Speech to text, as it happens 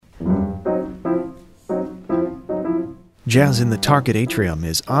Jazz in the Target Atrium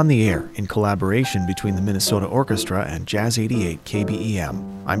is on the air in collaboration between the Minnesota Orchestra and Jazz 88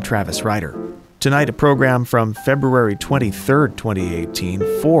 KBEM. I'm Travis Ryder. Tonight, a program from February 23,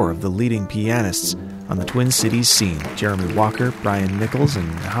 2018. Four of the leading pianists on the Twin Cities scene, Jeremy Walker, Brian Nichols,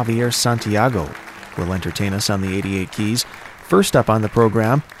 and Javier Santiago, will entertain us on the 88 keys. First up on the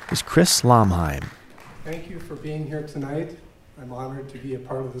program is Chris Lomheim. Thank you for being here tonight. I'm honored to be a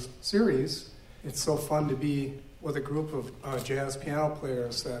part of this series. It's so fun to be with a group of jazz piano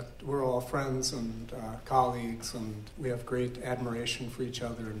players that we're all friends and colleagues, and we have great admiration for each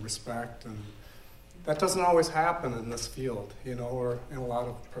other and respect. And that doesn't always happen in this field, or in a lot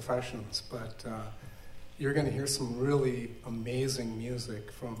of professions. But you're going to hear some really amazing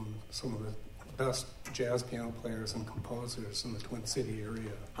music from some of the best jazz piano players and composers in the Twin City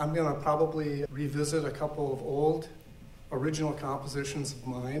area. I'm going to probably revisit a couple of old original compositions of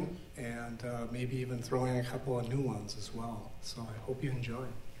mine, and maybe even throw in a couple of new ones as well. So I hope you enjoy.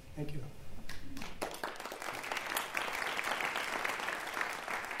 Thank you.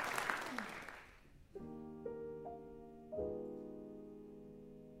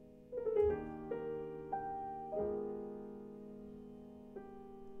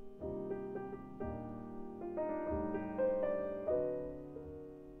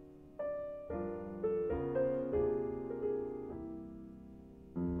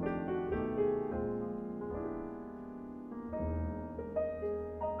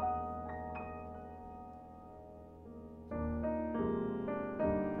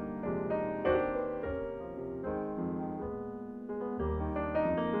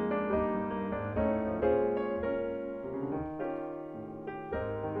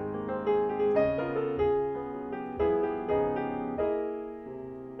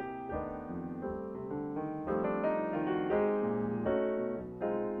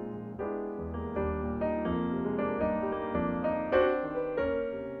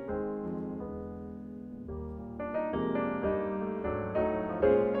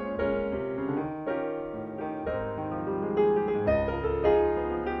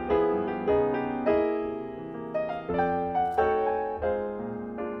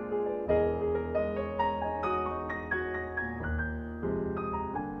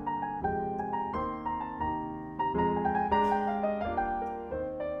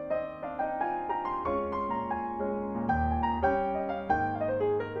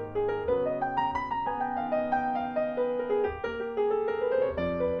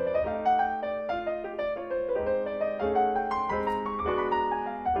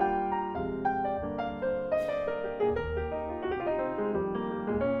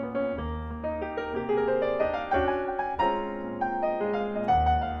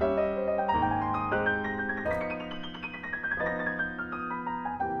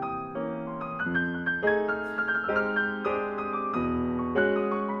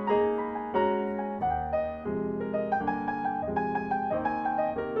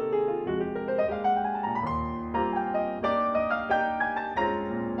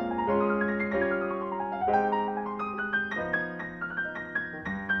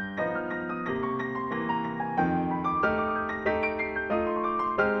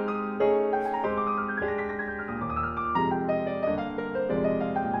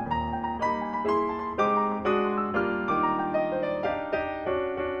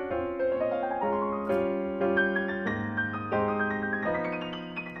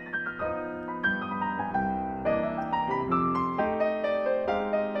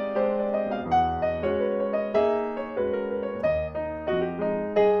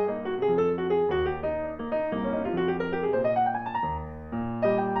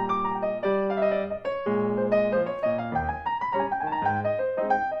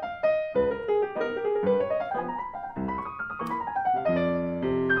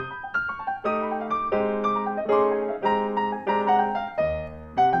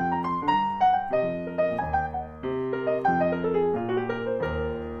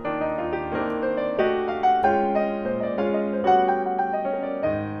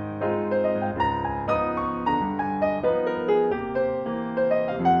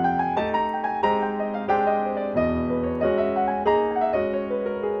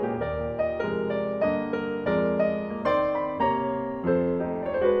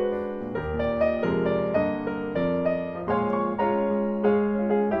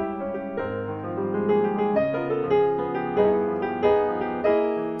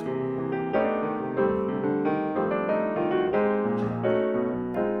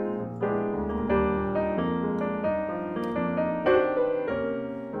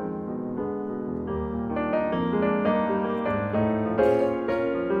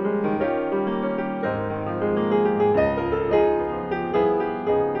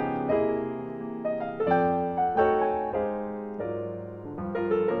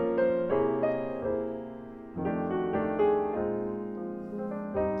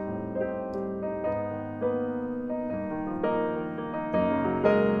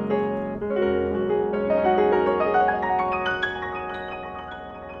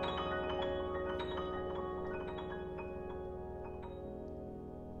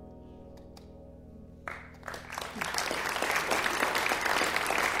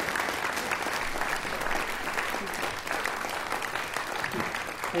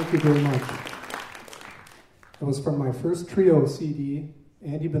 Thank you very much. That was from my first trio CD,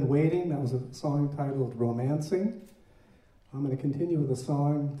 And You've Been Waiting. That was a song titled Romancing. I'm going to continue with a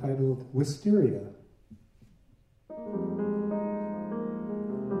song titled Wisteria.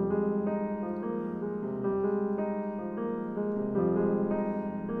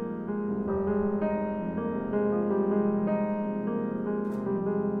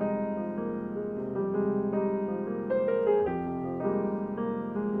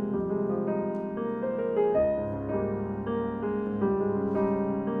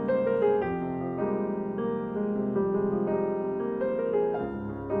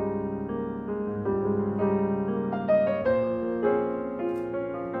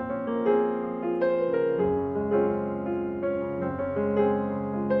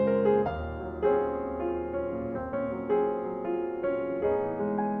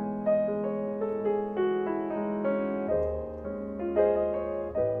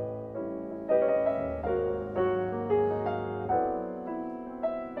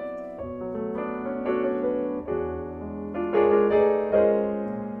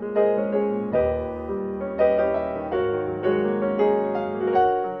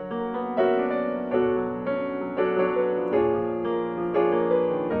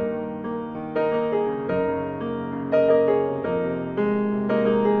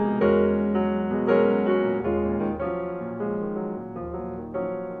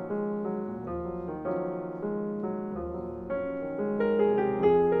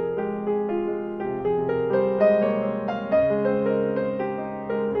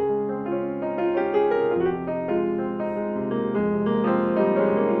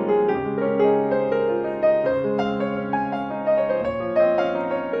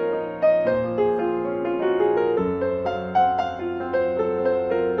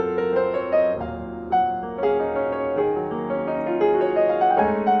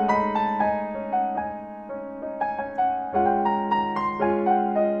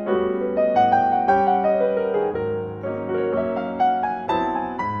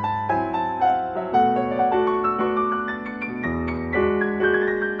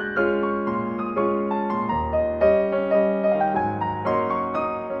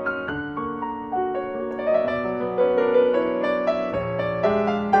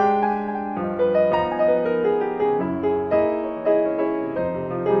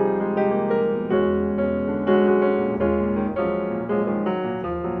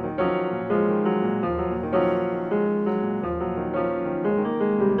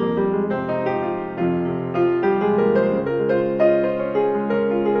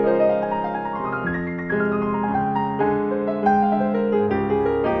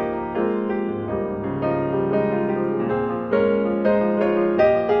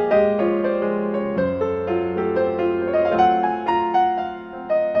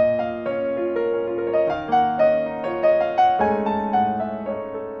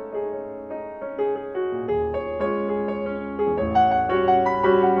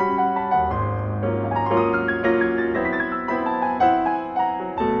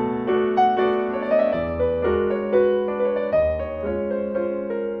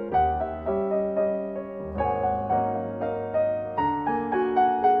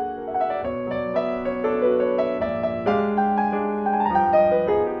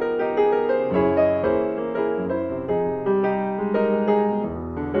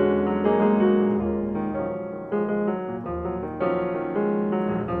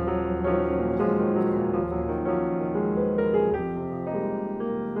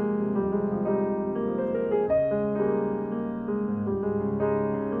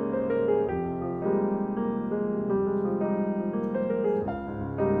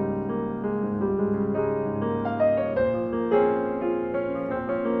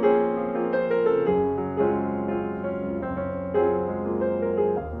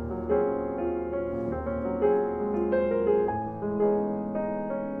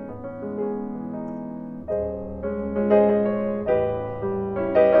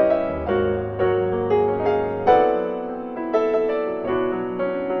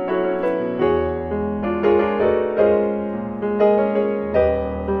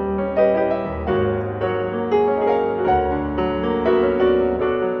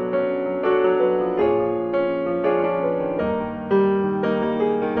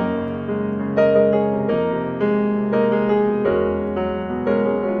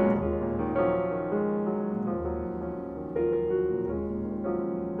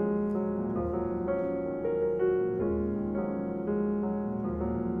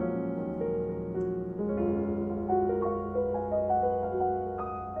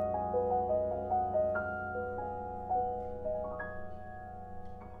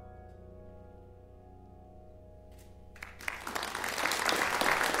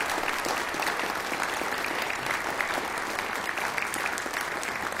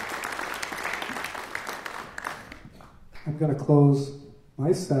 I'm going to close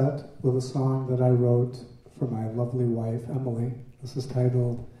my set with a song that I wrote for my lovely wife, Emily. This is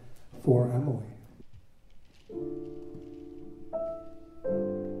titled For Emily.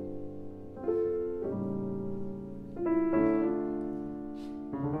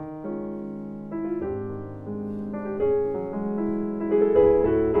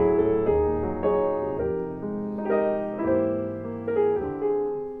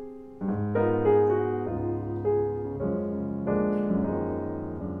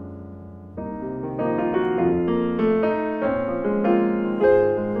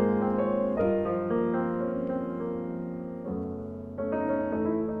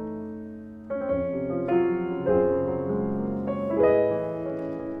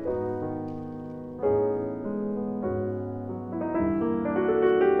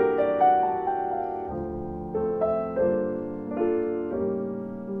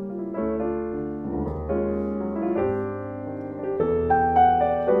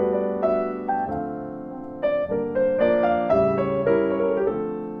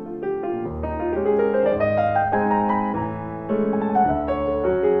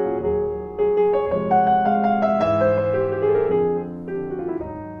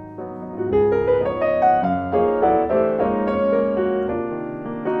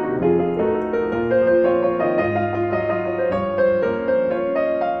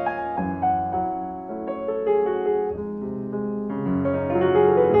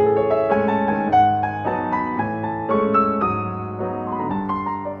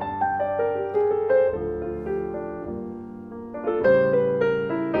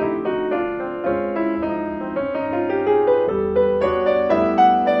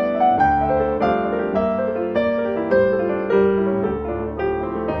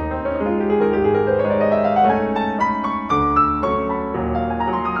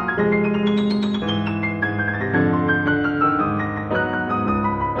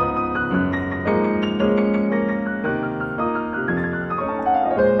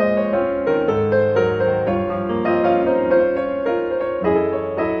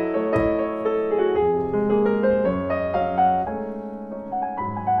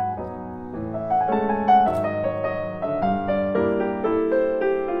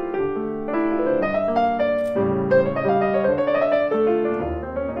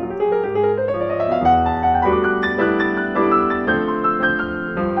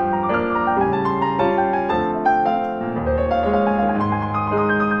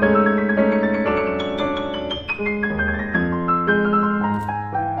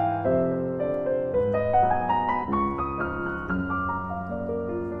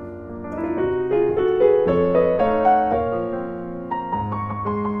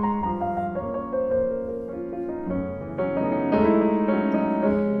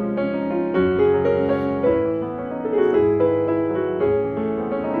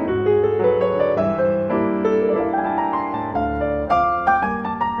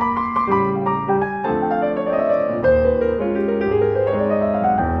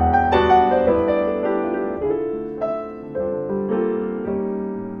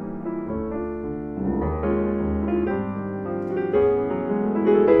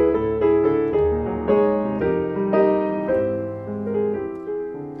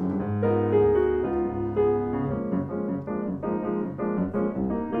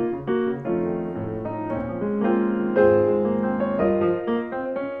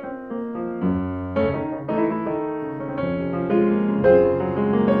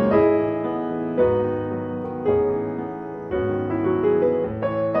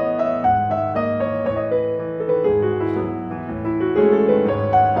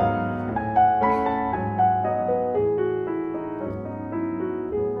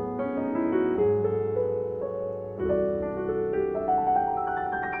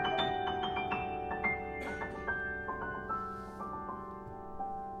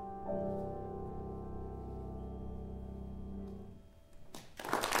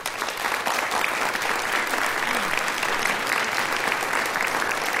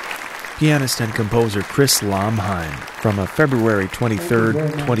 Pianist and composer Chris Lomheim from a February 23,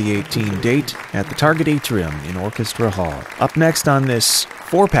 2018 date at the Target Atrium in Orchestra Hall. Up next on this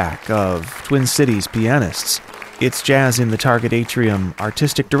four-pack of Twin Cities pianists, it's Jazz in the Target Atrium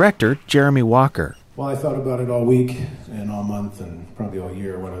artistic director Jeremy Walker. Well, I thought about it all week and all month and probably all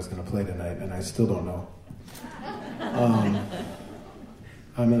year what I was going to play tonight, and I still don't know. I'm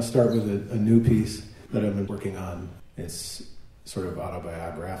going to start with a new piece that I've been working on. It's sort of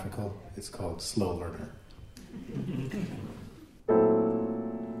autobiographical. It's called Slow Learner.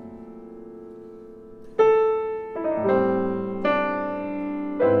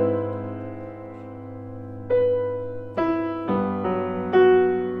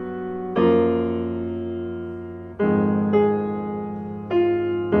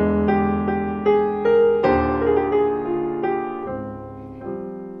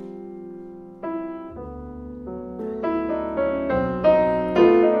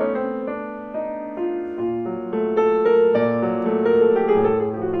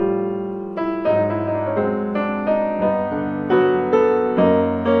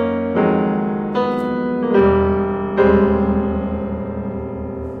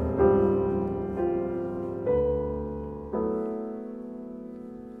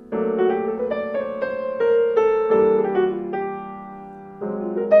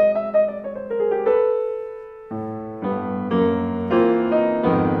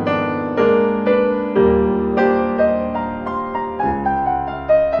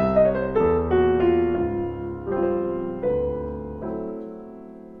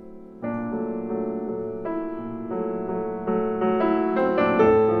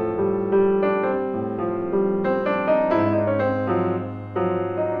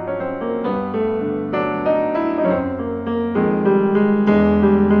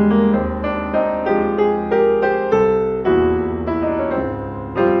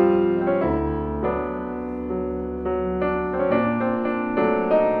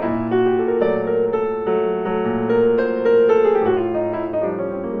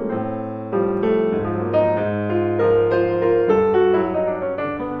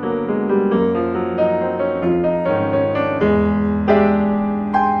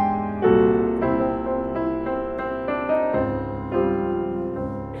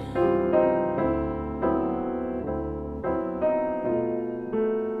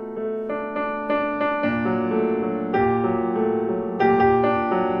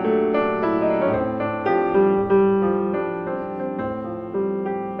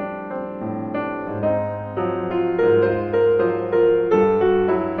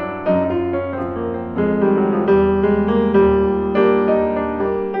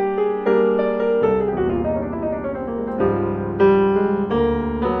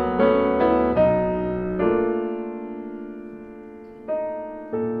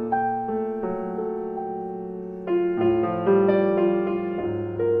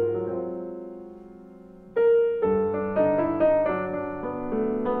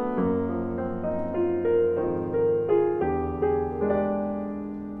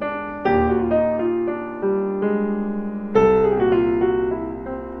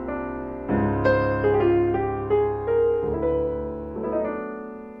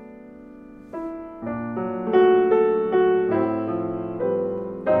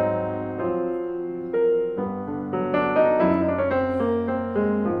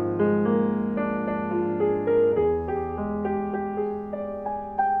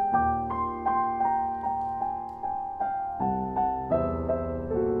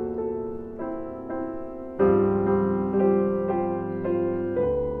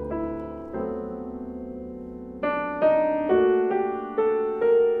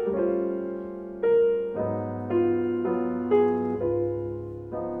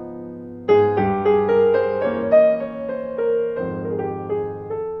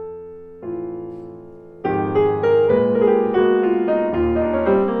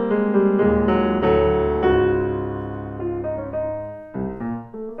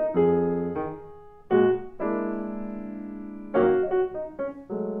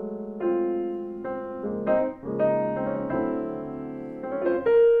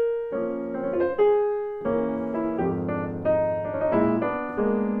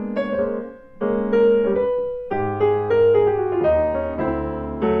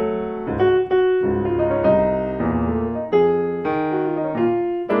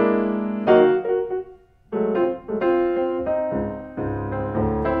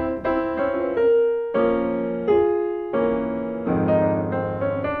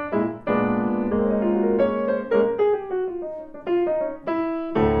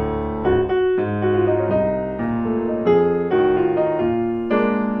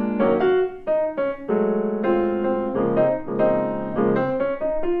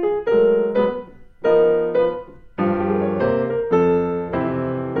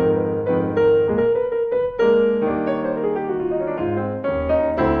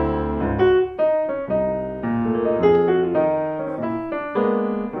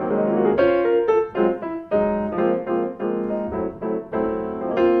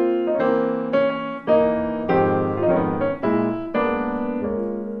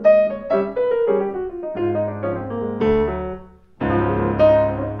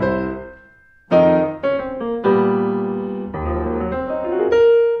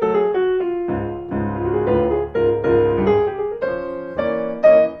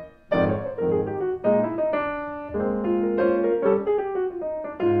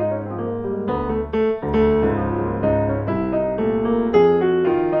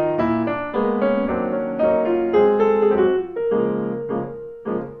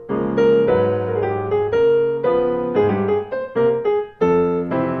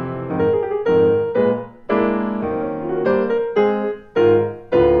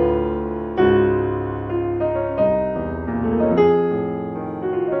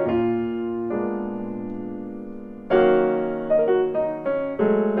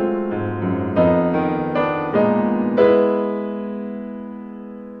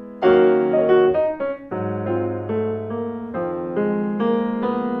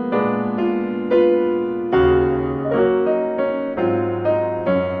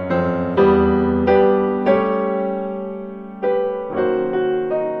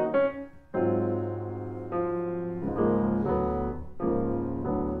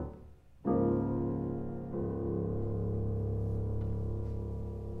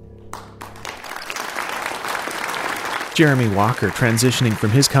 Jeremy Walker transitioning from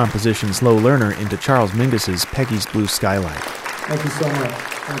his composition Slow Learner into Charles Mingus's Peggy's Blue Skylight. Thank you so much.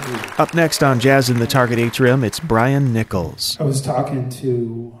 Thank you. Up next on Jazz in the Target Atrium, it's Brian Nichols. I was talking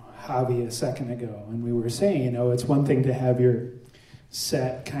to Javi a second ago, and we were saying, it's one thing to have your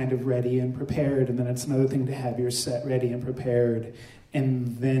set kind of ready and prepared, and then it's another thing to have your set ready and prepared,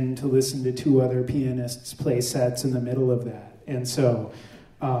 and then to listen to two other pianists play sets in the middle of that. And so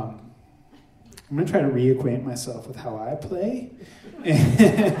I'm going to try to reacquaint myself with how I play.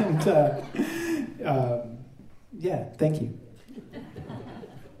 And thank you.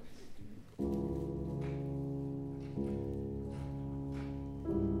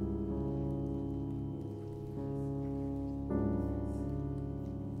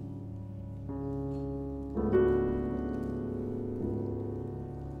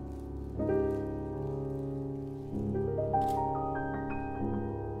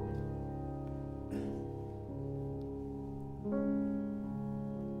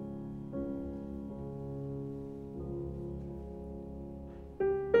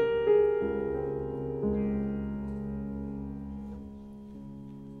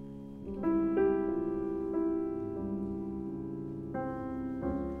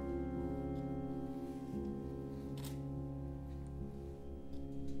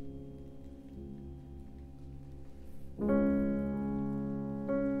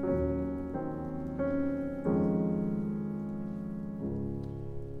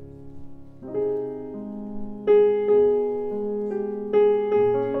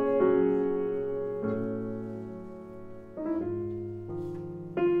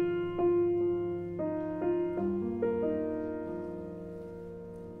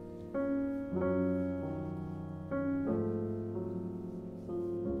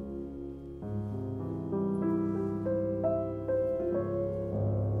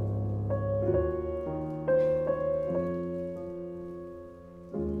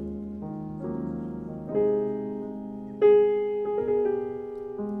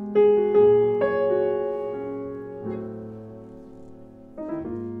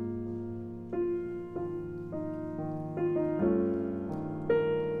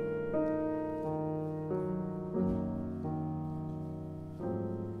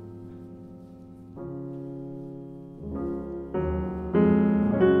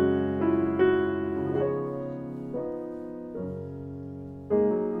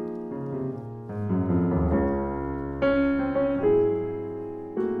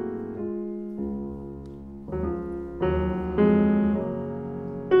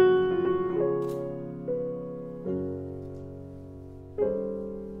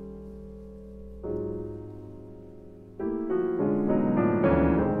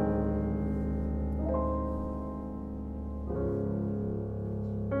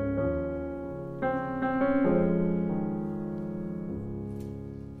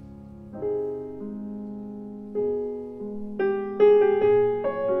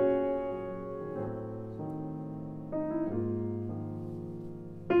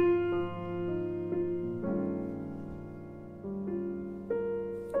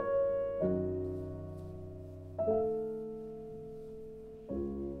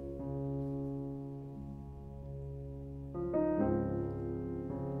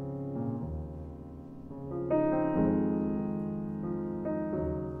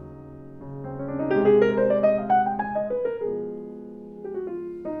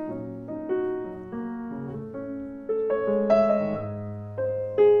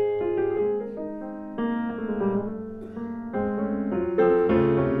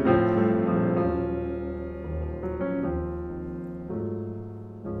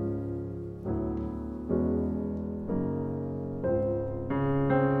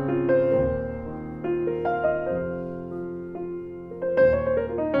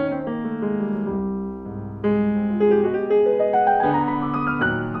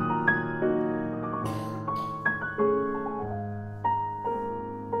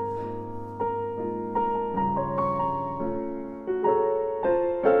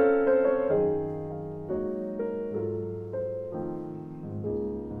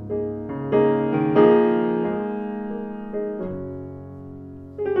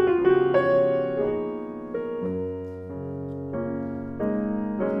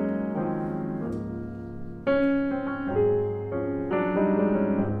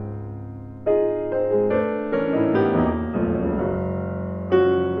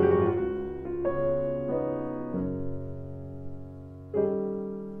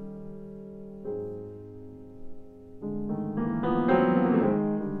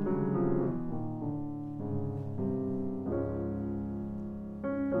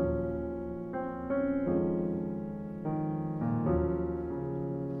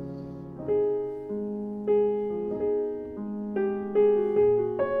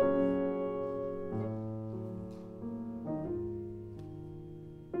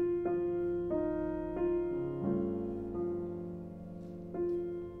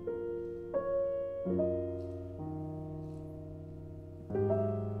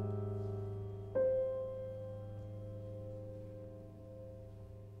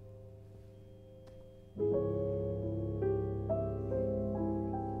 Thank you.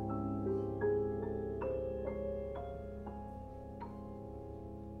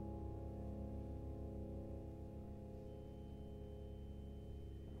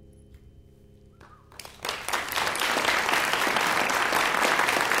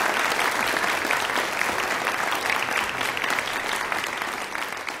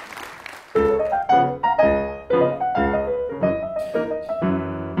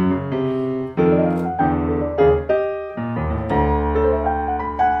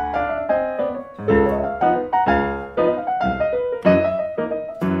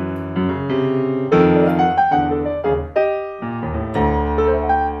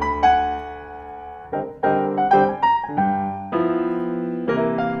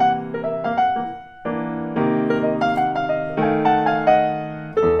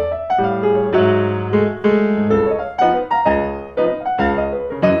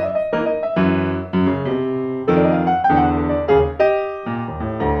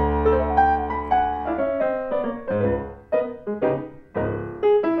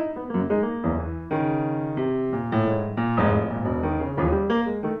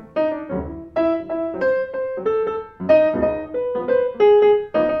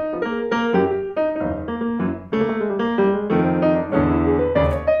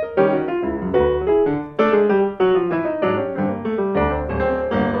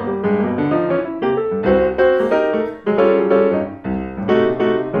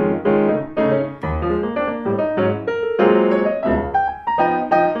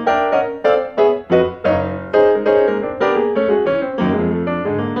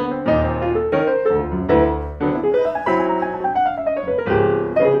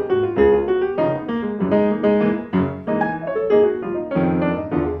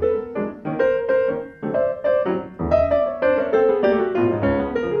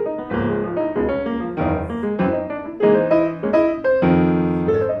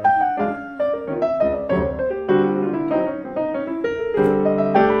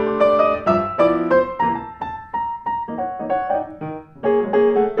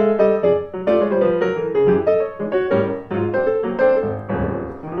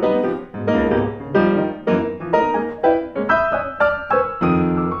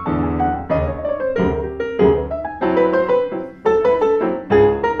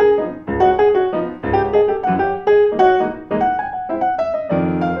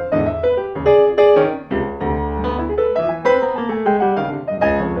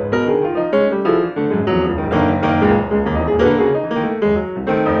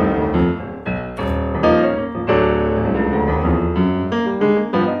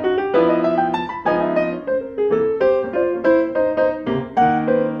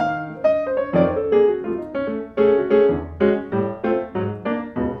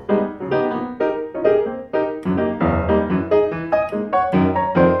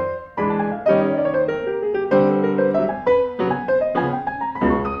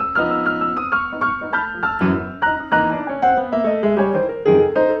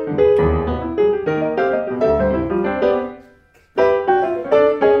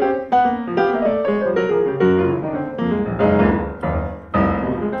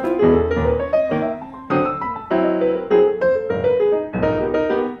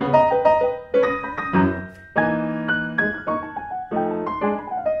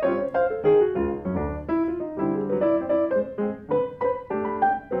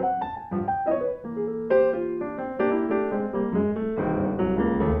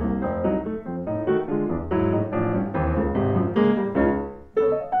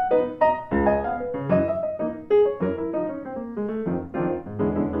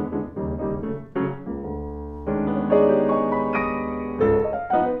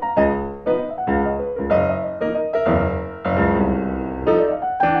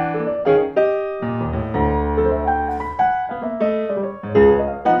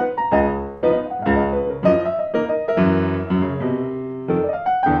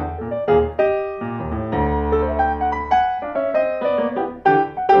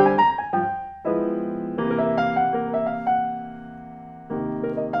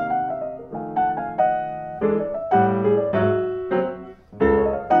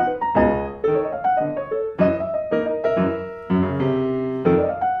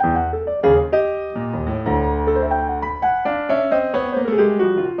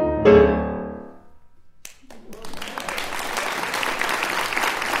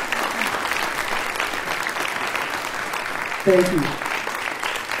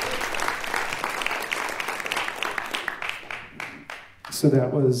 So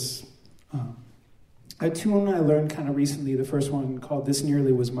that was a tune I learned kind of recently, the first one called This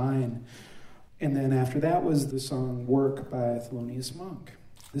Nearly Was Mine. And then after that was the song Work by Thelonious Monk.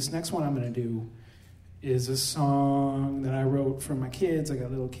 This next one I'm going to do is a song that I wrote for my kids. I got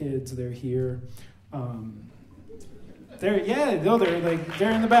little kids, they're here. They're in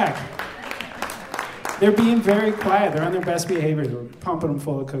the back. They're being very quiet. They're on their best behavior. We're pumping them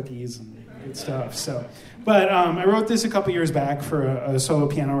full of cookies and good stuff. But I wrote this a couple years back for a solo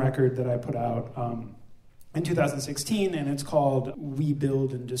piano record that I put out in 2016, and it's called We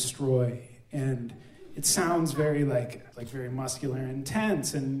Build and Destroy. And it sounds very very muscular and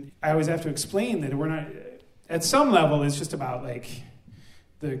intense. And I always have to explain that we're not, at some level, it's just about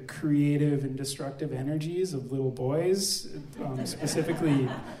the creative and destructive energies of little boys,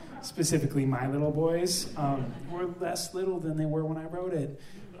 specifically my little boys, were less little than they were when I wrote it,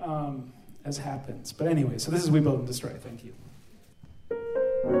 as happens. But anyway, so this is We Build and Destroy. Thank you.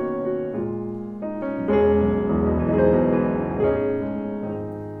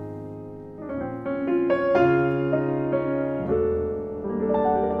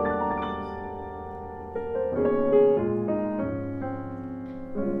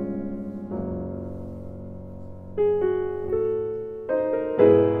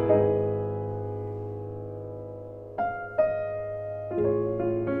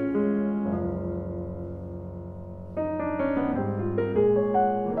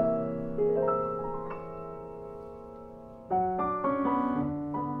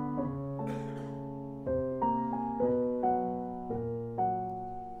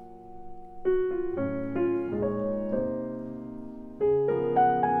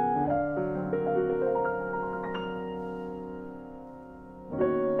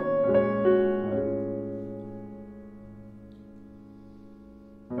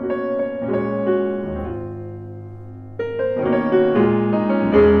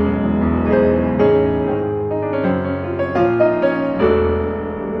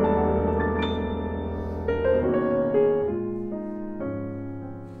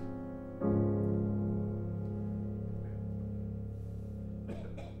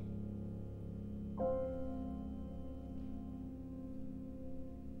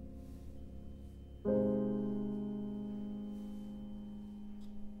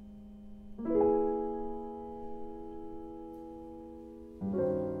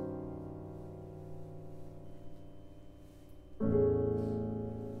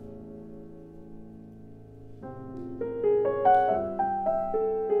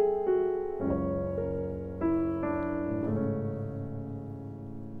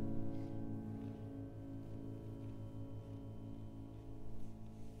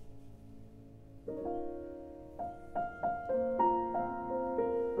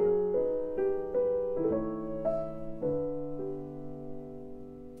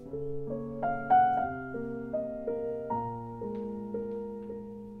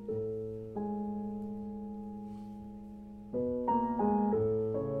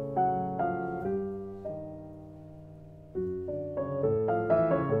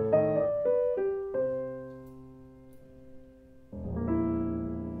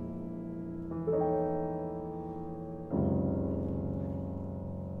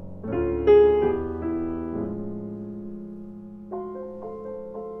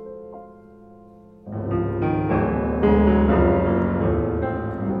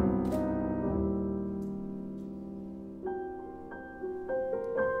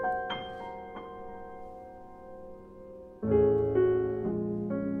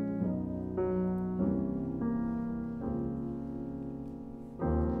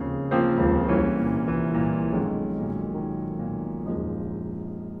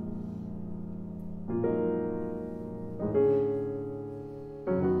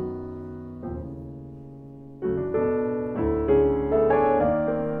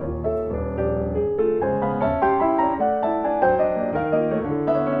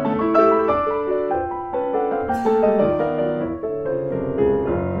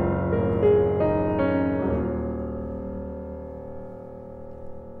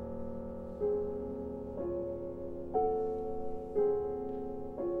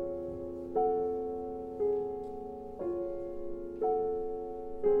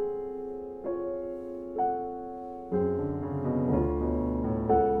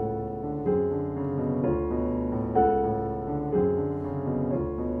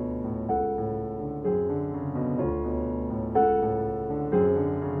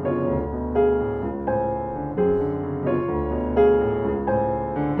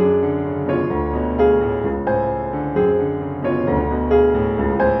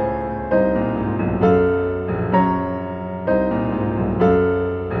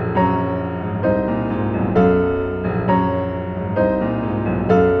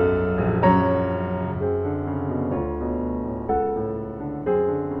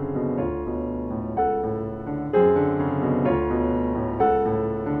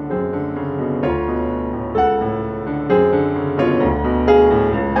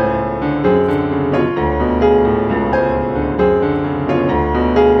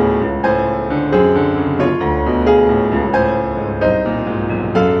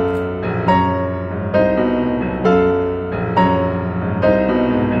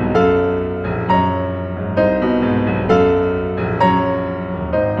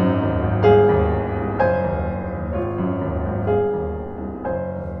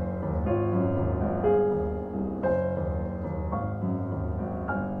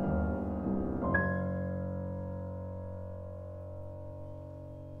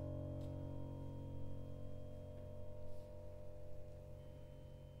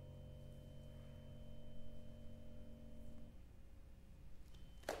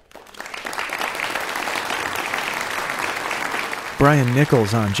 Brian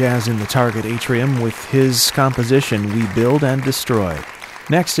Nichols on Jazz in the Target Atrium with his composition We Build and Destroy.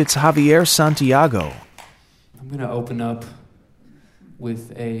 Next, it's Javier Santiago. I'm going to open up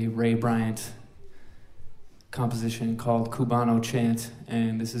with a Ray Bryant composition called Cubano Chant,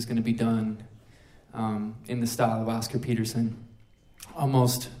 and this is going to be done in the style of Oscar Peterson,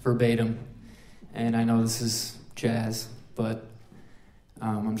 almost verbatim. And I know this is jazz, but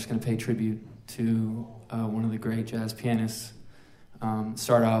I'm just going to pay tribute to one of the great jazz pianists.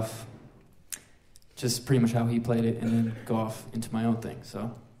 Start off just pretty much how he played it, and then go off into my own thing.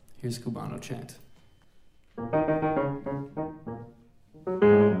 So here's Cubano Chant.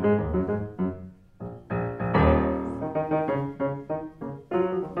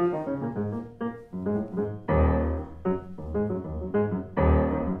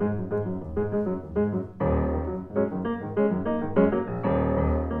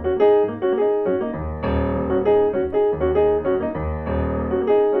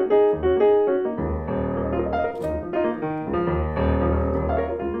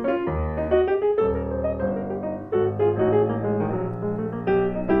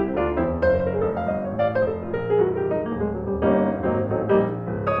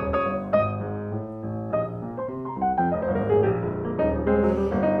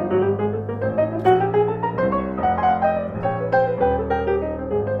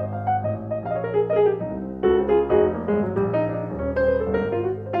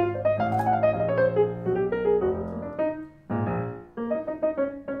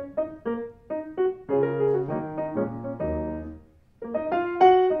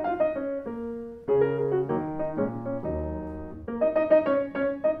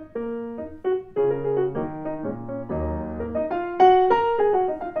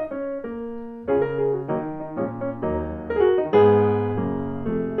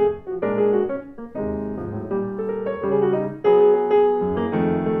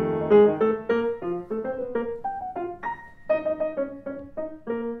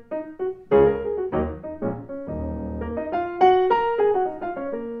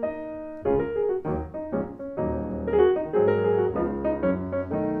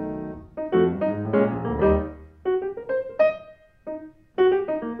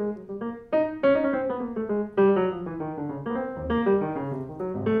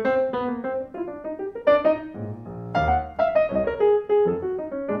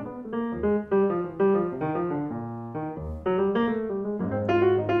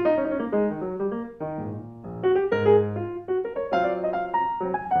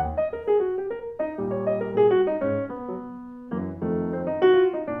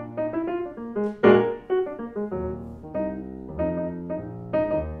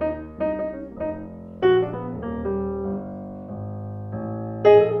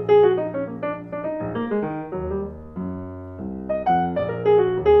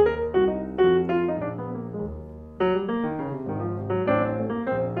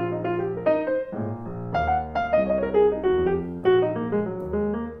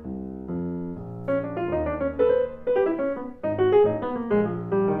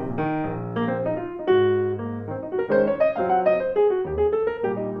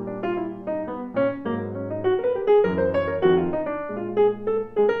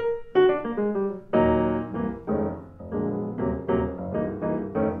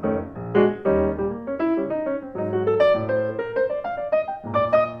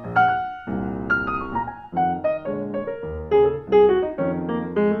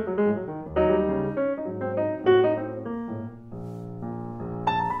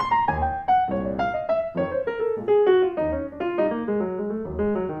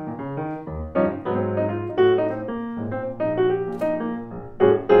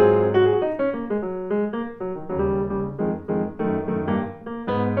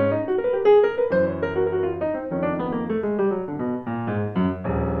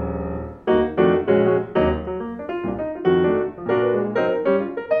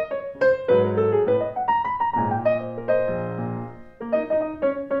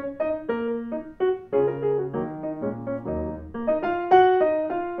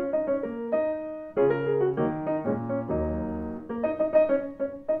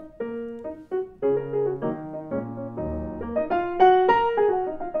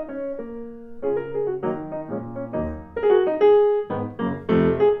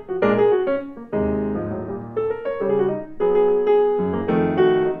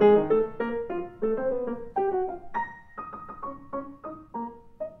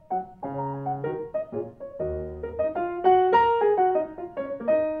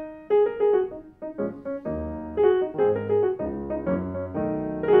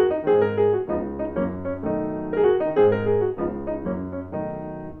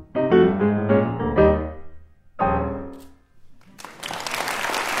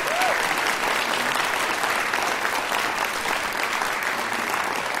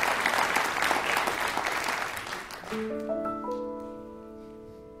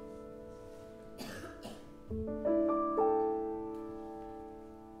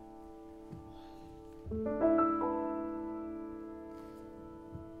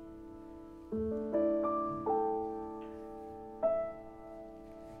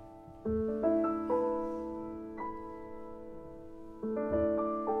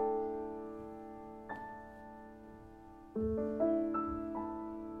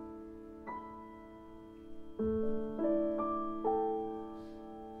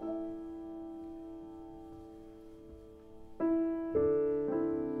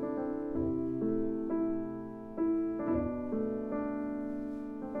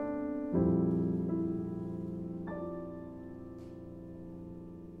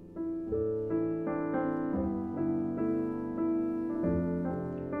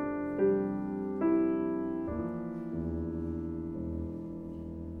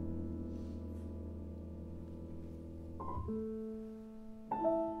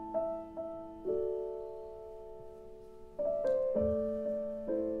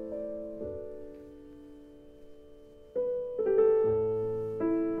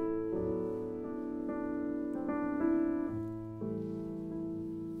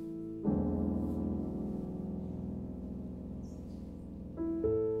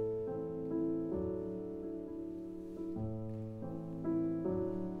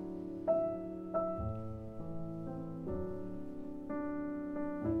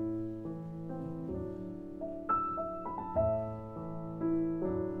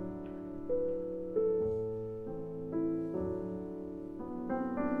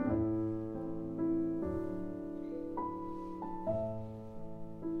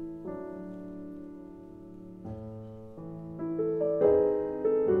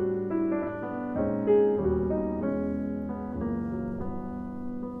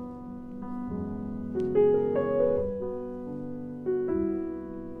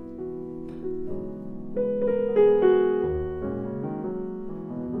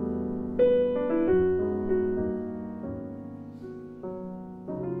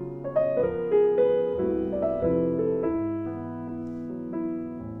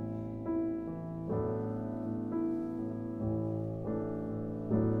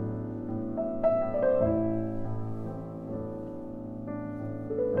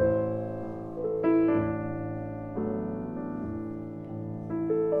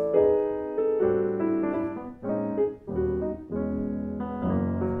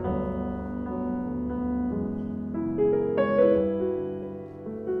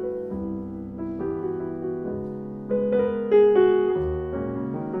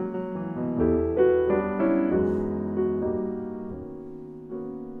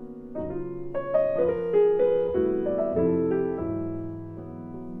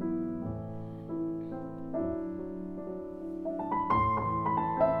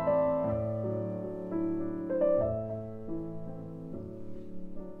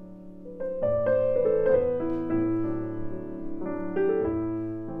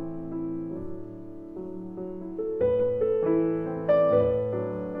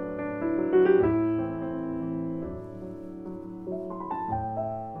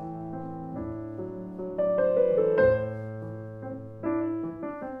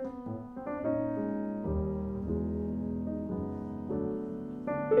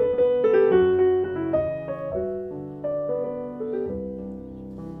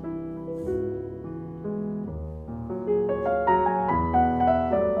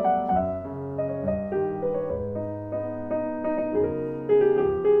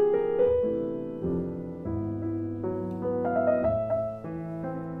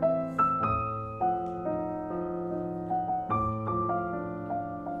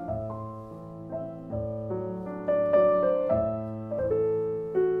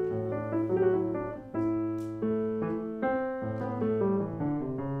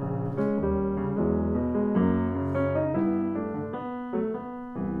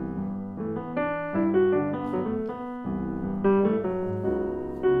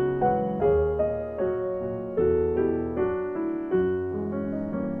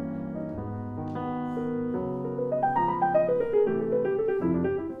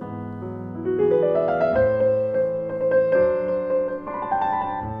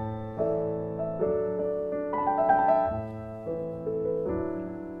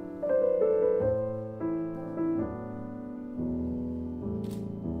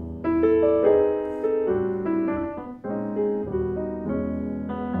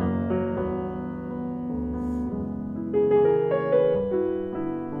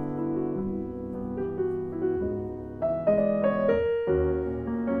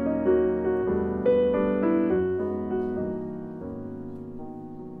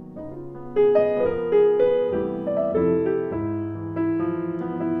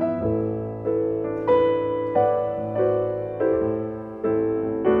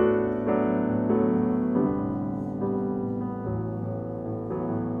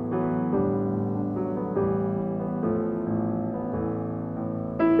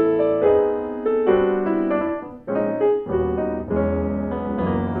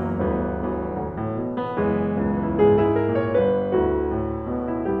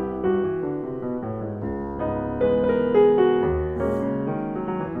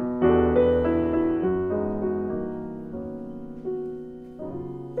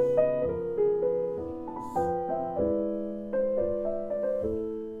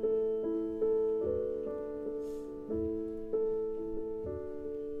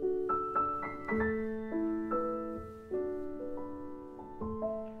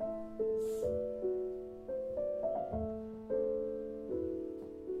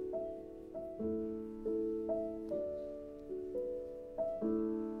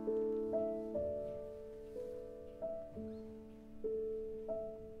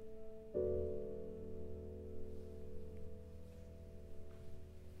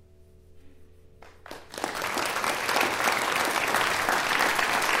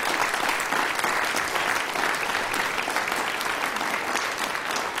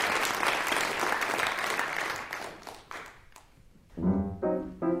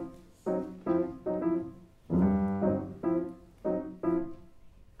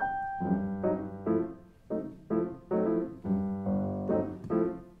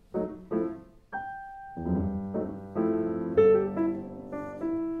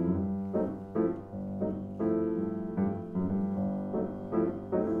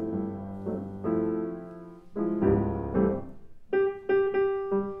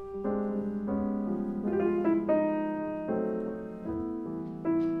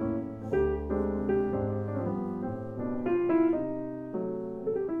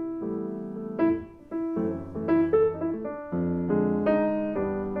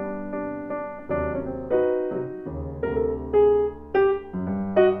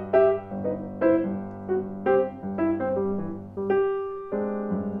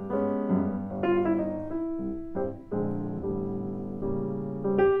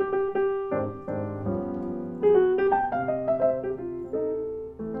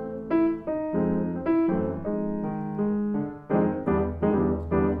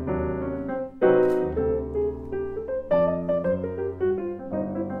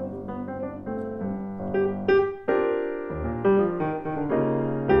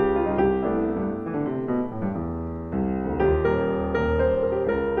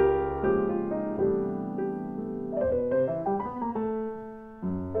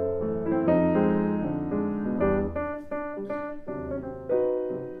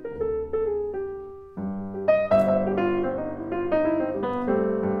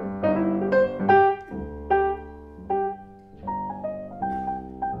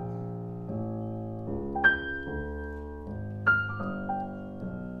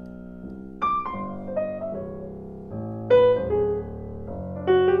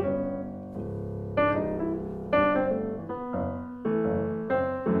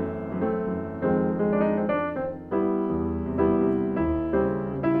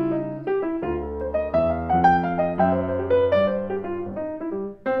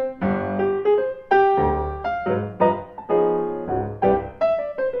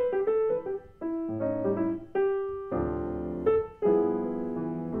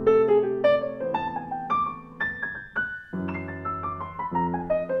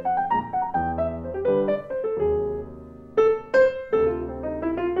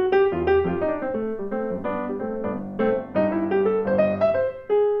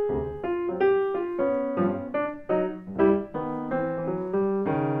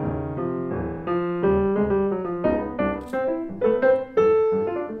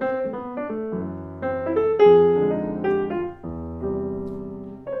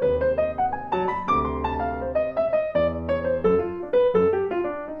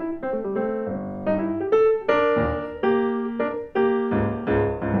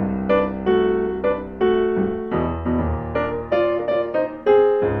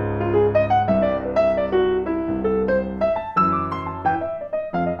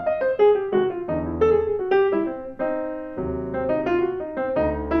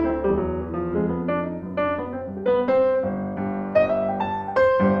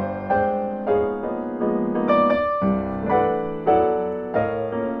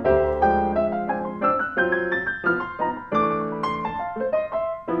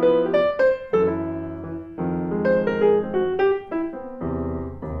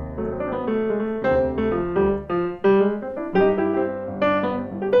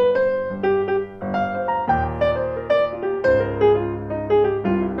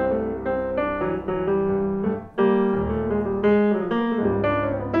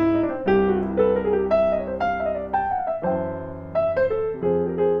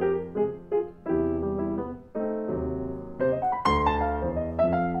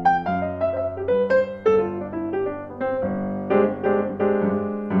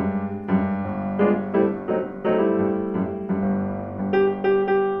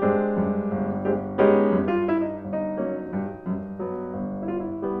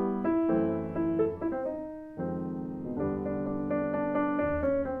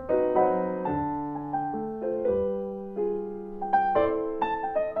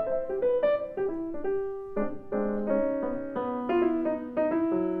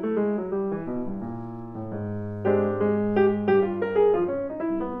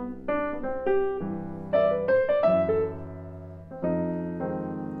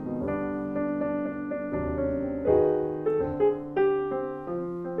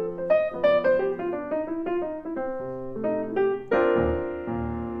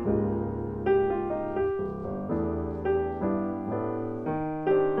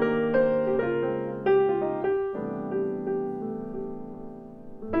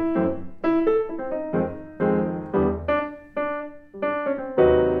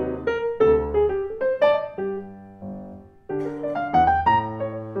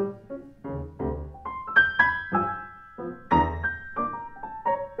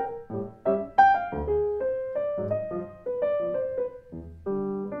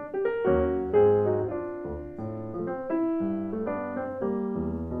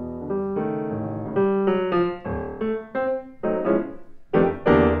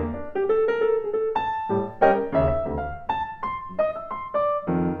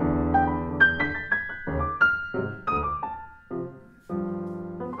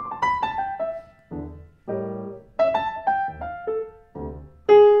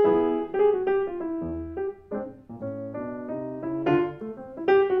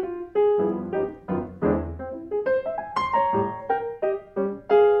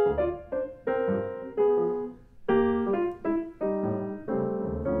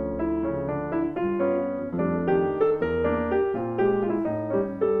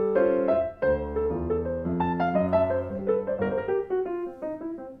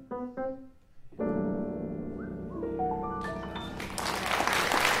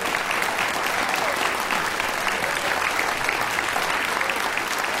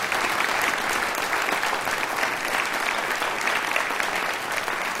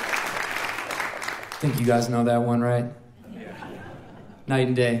 I think you guys know that one, right? Night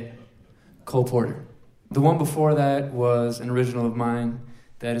and Day, Cole Porter. The one before that was an original of mine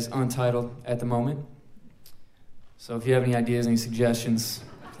that is untitled at the moment. So if you have any ideas, any suggestions,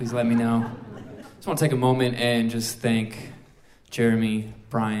 please let me know. Just want to take a moment and just thank Jeremy,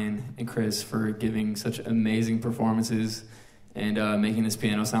 Brian, and Chris for giving such amazing performances and making this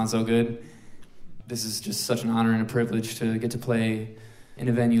piano sound so good. This is just such an honor and a privilege to get to play in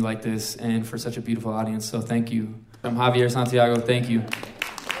a venue like this and for such a beautiful audience, so thank you. I'm Javier Santiago, thank you.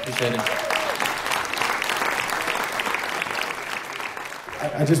 Appreciate it.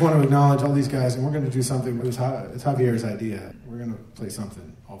 I just want to acknowledge all these guys, and we're going to do something. It's Javier's idea. We're going to play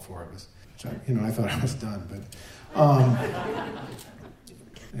something, all four of us. Which I thought I was done, but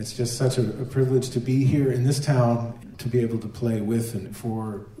it's just such a privilege to be here in this town, to be able to play with and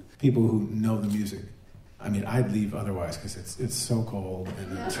for people who know the music. I mean, I'd leave otherwise because it's so cold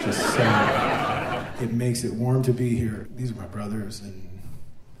and it's just so, it makes it warm to be here. These are my brothers and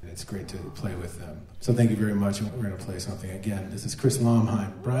it's great to play with them. So thank you very much, and we're going to play something again. This is Chris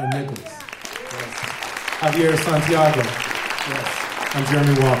Lomheim, Brian Nichols, yes. Javier Santiago, yes. I'm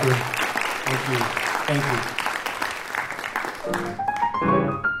Jeremy Walker. Thank you. Thank you.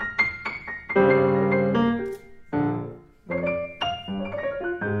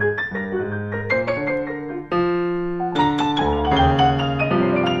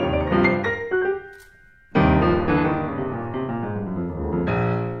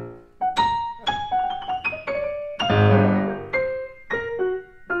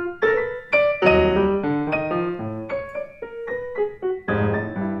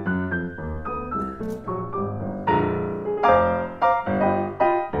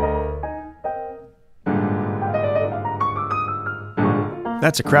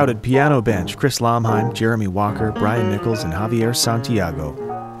 That's a crowded piano bench. Chris Lomheim, Jeremy Walker, Brian Nichols, and Javier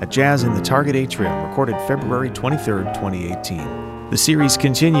Santiago at Jazz in the Target Atrium, recorded February 23, 2018. The series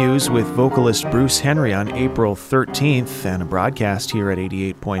continues with vocalist Bruce Henry on April 13th and a broadcast here at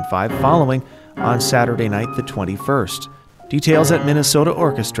 88.5 following on Saturday night the 21st. Details at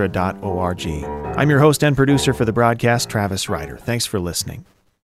minnesotaorchestra.org. I'm your host and producer for the broadcast, Travis Ryder. Thanks for listening.